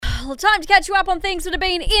Well, time to catch you up on things that have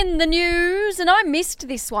been in the news, and I missed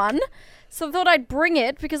this one, so I thought I'd bring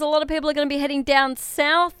it because a lot of people are going to be heading down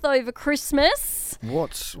south over Christmas.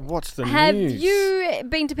 What's the Have news? you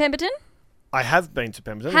been to Pemberton? I have been to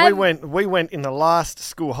Pemberton. We went in the last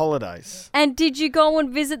school holidays. And did you go and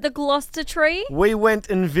visit the Gloucester tree? We went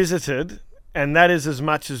and visited, and that is as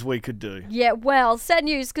much as we could do. Yeah, well, sad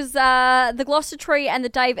news because the Gloucester tree and the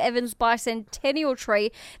Dave Evans Bicentennial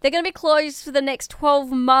tree, they're going to be closed for the next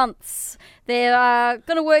 12 months. They're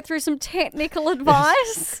going to work through some technical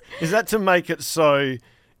advice. Is that to make it so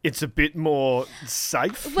it's a bit more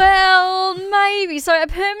safe? Well, maybe. So a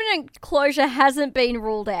permanent closure hasn't been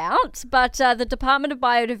ruled out, but the Department of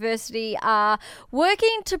Biodiversity are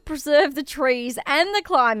working to preserve the trees and the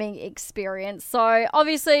climbing experience. So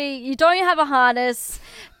obviously you don't have a harness.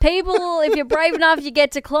 People, if you're brave enough, you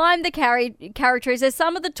get to climb the carry trees. They're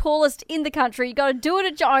some of the tallest in the country. You got to do it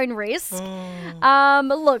at your own risk.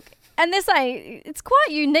 Look. And they're saying it's quite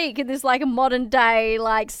unique in this like a modern day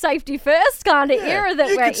like safety first kind of era that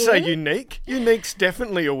we're in. You could say unique. Unique's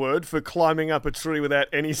definitely a word for climbing up a tree without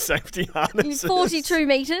any safety harnesses. 42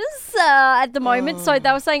 metres at the moment. So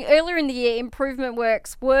they were saying earlier in the year improvement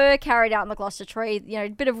works were carried out in the Gloucester tree. You know, a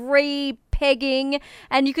bit of pegging,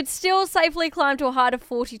 and you could still safely climb to a height of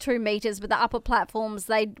 42 metres, but the upper platforms,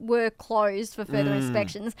 they were closed for further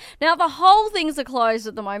inspections. Now, the whole things are closed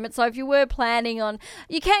at the moment, so if you were planning on,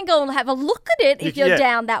 you can go and have a look at it if you're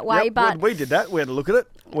down that way. Yep, but we did that. We had a look at it.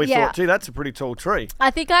 We thought, gee, that's a pretty tall tree. I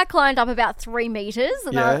think I climbed up about 3 metres,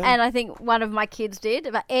 and I think one of my kids did.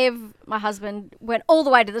 But Ev, my husband, went all the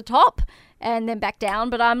way to the top and then back down.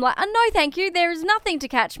 But I'm like, no, thank you. There is nothing to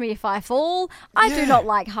catch me if I fall. I do not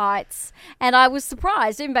like heights. And I was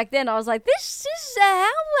surprised. Even back then, I was like, this is how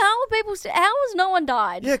are people, how has no one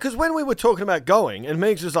died? Yeah, because when we were talking about going, and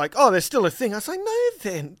Megs was like, oh, there's still a thing. I was like,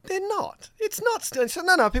 no, they're not. It's not still. She said,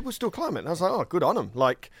 no, people still climb it. And I was like, oh, good on them.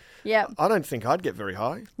 Like, yeah, I don't think I'd get very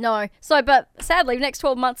high. No. So, but sadly, next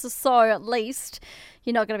 12 months or so at least,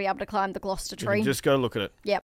 you're not going to be able to climb the Gloucester tree. You can just go look at it. Yep.